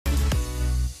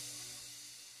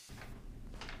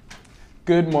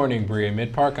Good morning,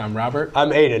 Berea-Midpark. I'm Robert. I'm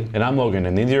Aiden. And I'm Logan,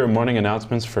 and these are your morning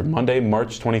announcements for Monday,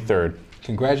 March 23rd.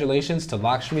 Congratulations to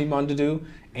Lakshmi Mondadu,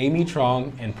 Amy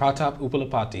Trong, and Pratap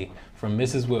Uppalapati from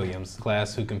Mrs. Williams'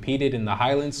 class who competed in the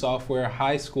Highland Software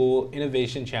High School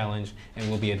Innovation Challenge and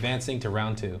will be advancing to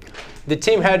round 2. The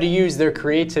team had to use their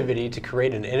creativity to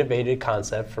create an innovative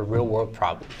concept for real-world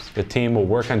problems. The team will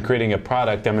work on creating a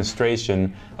product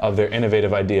demonstration of their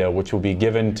innovative idea, which will be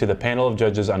given to the panel of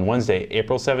judges on Wednesday,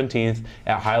 April 17th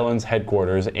at Highlands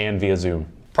headquarters and via Zoom.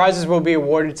 Prizes will be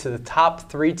awarded to the top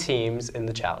 3 teams in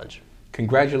the challenge.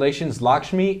 Congratulations,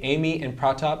 Lakshmi, Amy, and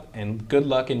Pratap, and good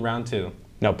luck in round 2.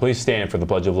 Now please stand for the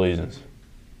Pledge of Allegiance.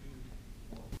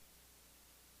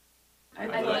 I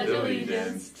pledge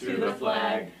allegiance to the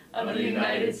flag of the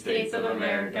United States of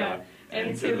America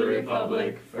and to the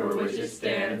republic for which it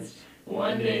stands,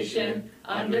 one nation,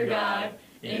 under God,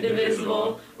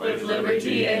 indivisible, with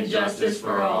liberty and justice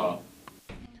for all.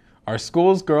 Our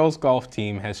school's girls golf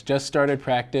team has just started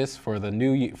practice for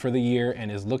the year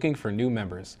and is looking for new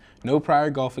members. No prior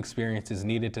golf experience is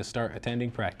needed to start attending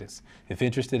practice. If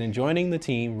interested in joining the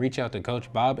team, reach out to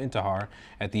Coach Bob Intihar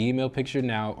at the email pictured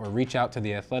now or reach out to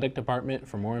the athletic department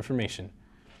for more information.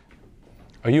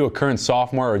 Are you a current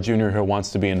sophomore or junior who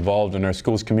wants to be involved in our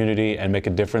school's community and make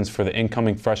a difference for the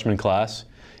incoming freshman class?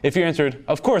 If you answered,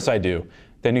 "Of course I do,"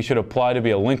 then you should apply to be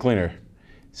a link leader.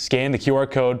 Scan the QR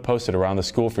code posted around the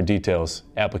school for details.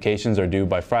 Applications are due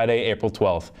by Friday, April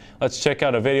 12th. Let's check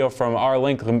out a video from our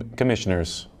link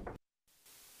commissioners.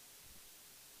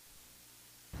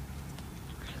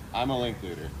 I'm a link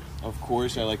leader. Of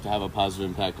course, I like to have a positive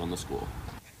impact on the school.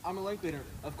 I'm a link leader.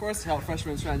 Of course, to help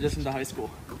freshmen transition to high school.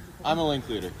 I'm a link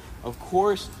leader. Of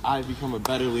course, I become a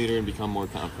better leader and become more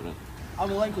confident.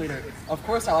 I'm a link leader. Of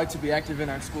course, I like to be active in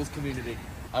our school's community.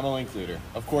 I'm a link leader.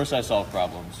 Of course, I solve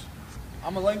problems.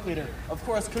 I'm a link leader. Of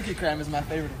course, Cookie Cram is my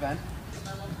favorite event.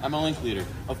 I'm a link leader.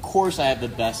 Of course, I have the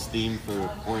best theme for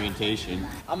orientation.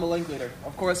 I'm a link leader.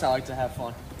 Of course, I like to have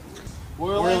fun.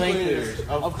 We're link leaders.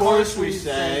 Of course, we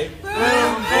say, Boom,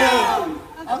 boom!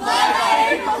 Apply by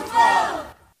April 12th!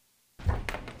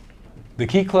 The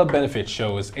Key Club Benefits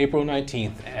Show is April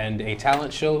 19th and a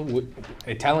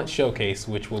talent showcase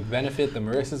which will benefit the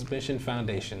Marissa's Mission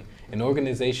Foundation, an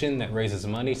organization that raises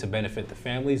money to benefit the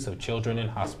families of children in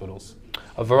hospitals.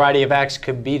 A variety of acts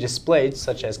could be displayed,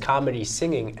 such as comedy,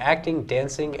 singing, acting,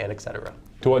 dancing, and etc.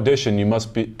 To audition, you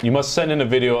must send in a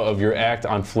video of your act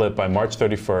on Flip by March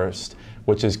 31st,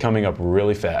 which is coming up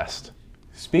really fast.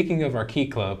 Speaking of our Key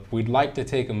Club, we'd like to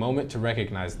take a moment to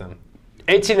recognize them.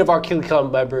 18 of our Key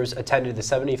Club members attended the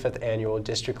 75th Annual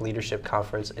District Leadership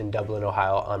Conference in Dublin,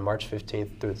 Ohio on March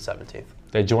 15th through the 17th.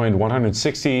 They joined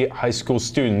 160 high school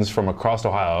students from across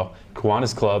Ohio,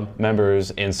 Kiwanis Club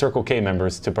members, and Circle K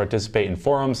members to participate in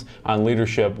forums on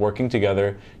leadership, working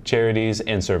together, charities,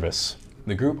 and service.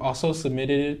 The group also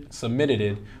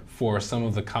submitted for some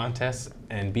of the contests,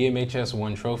 and BMHS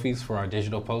won trophies for our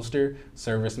digital poster,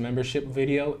 service membership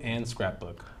video, and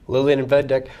scrapbook. Lillian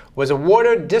Vedek was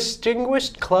awarded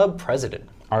Distinguished Club President.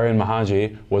 Aryan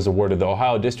Mahaji was awarded the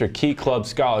Ohio District Key Club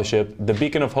Scholarship, the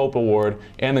Beacon of Hope Award,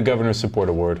 and the Governor's Support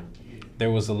Award.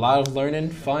 There was a lot of learning,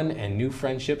 fun, and new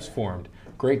friendships formed.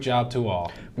 Great job to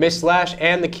all. Miss Lash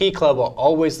and the Key Club are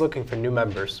always looking for new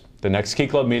members. The next Key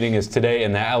Club meeting is today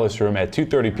in the Alice Room at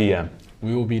 2:30 p.m.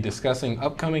 We will be discussing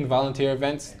upcoming volunteer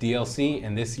events, DLC,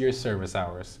 and this year's service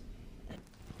hours.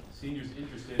 Seniors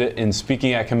interested in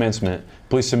speaking at commencement,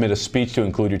 please submit a speech to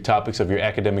include your topics of your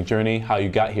academic journey, how you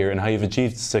got here, and how you've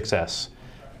achieved success.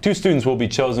 2 students will be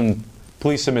chosen.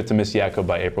 Please submit to Ms. Yako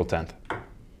by April 10th.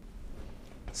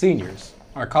 Seniors,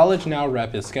 our College Now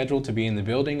rep is scheduled to be in the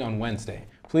building on Wednesday.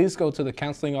 Please go to the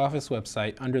counseling office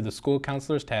website under the School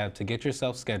Counselors tab to get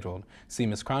yourself scheduled. See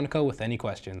Ms. Chronico with any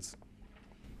questions.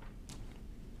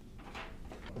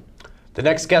 The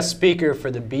next guest speaker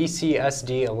for the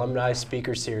BCSD Alumni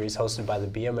Speaker Series hosted by the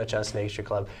BMHS Nature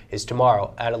Club is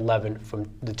tomorrow at 11 from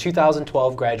the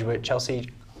 2012 graduate Chelsea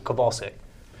Kowalski.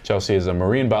 Chelsea is a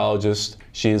marine biologist.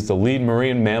 She is the lead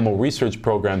marine mammal research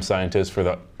program scientist for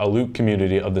the Aleut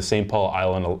community of the St. Paul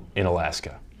Island in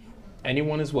Alaska.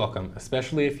 Anyone is welcome,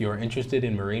 especially if you are interested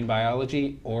in marine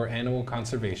biology or animal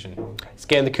conservation.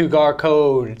 Scan the QR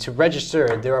code to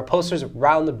register. There are posters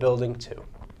around the building too.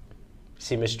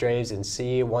 See Ms. Draves in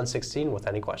C116 with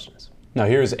any questions. Now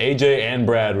here's AJ and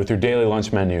Brad with your daily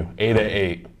lunch menu, 8 at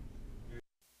 8.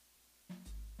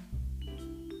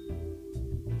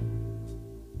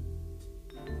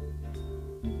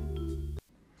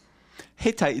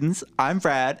 Hey Titans, I'm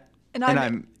Brad. And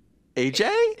I'm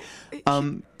AJ.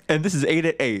 And this is 8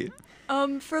 at 8.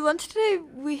 For lunch today,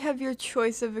 we have your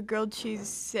choice of a grilled cheese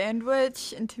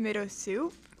sandwich and tomato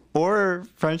soup. Or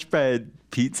French bread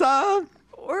pizza?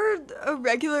 Or a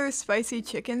regular spicy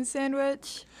chicken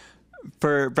sandwich?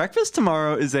 For breakfast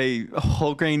tomorrow is a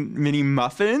whole grain mini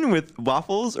muffin with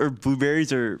waffles or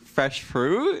blueberries or fresh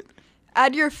fruit.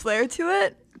 Add your flair to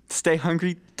it. Stay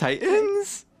hungry,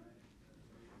 Titans.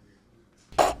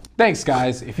 Thanks,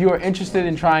 guys. If you are interested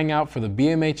in trying out for the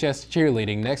BMHS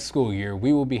cheerleading next school year,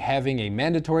 we will be having a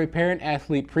mandatory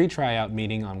parent-athlete pre-tryout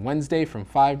meeting on Wednesday from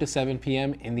 5 to 7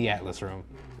 p.m. in the Atlas Room.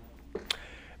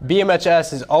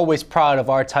 BMHS is always proud of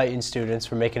our Titan students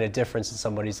for making a difference in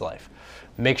somebody's life.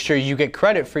 Make sure you get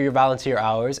credit for your volunteer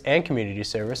hours and community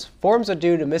service. Forms are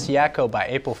due to Miss Yako by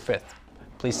April 5th.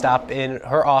 Please stop in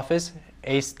her office,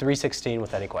 ACE 316,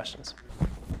 with any questions.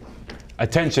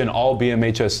 Attention all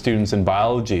BMHS students in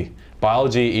biology.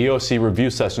 Biology EOC review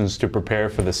sessions to prepare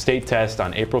for the state test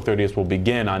on April 30th will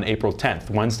begin on April 10th,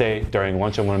 Wednesday, during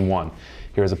Lunch and Learn 1.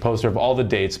 Here is a poster of all the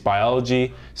dates.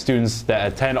 Biology students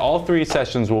that attend all 3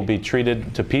 sessions will be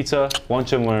treated to pizza,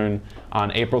 Lunch and Learn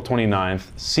on April 29th.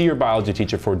 See your biology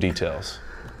teacher for details.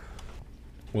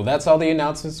 Well, that's all the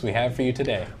announcements we have for you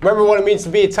today. Remember what it means to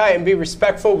be a Titan. Be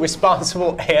respectful,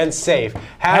 responsible, and safe.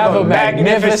 Have a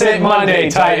magnificent Monday,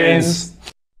 Titans!